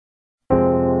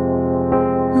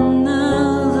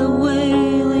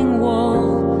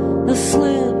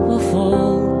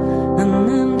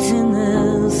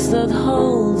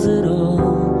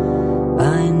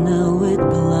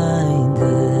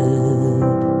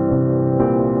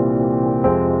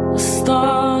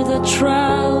that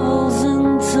travels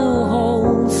into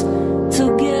holes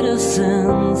to get a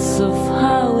sense of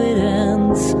how it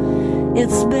ends.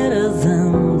 It's better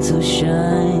than to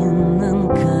shine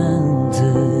uncandid.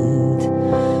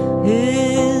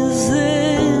 Is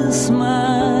this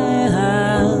my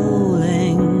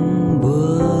howling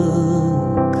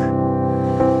book?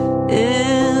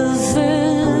 Is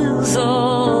this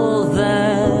all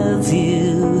that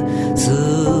you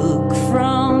took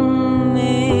from me?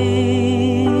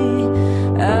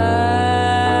 I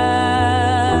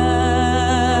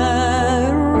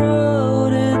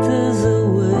wrote it as a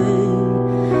way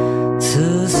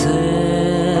to say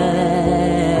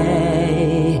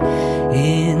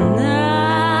enough.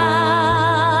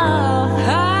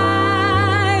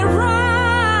 I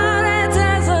wrote it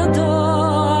as a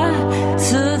door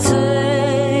to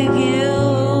take you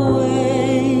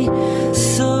away,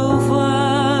 so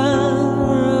far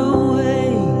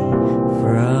away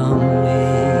from me.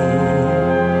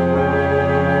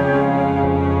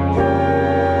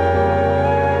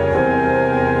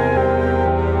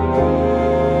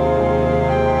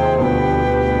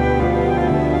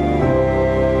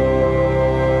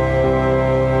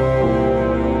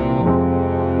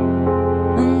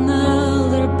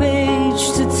 Another page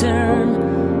to turn,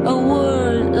 a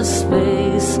word, a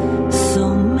space,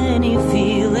 so many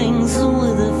feelings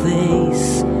with a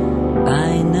face.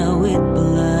 I know it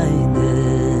blinds.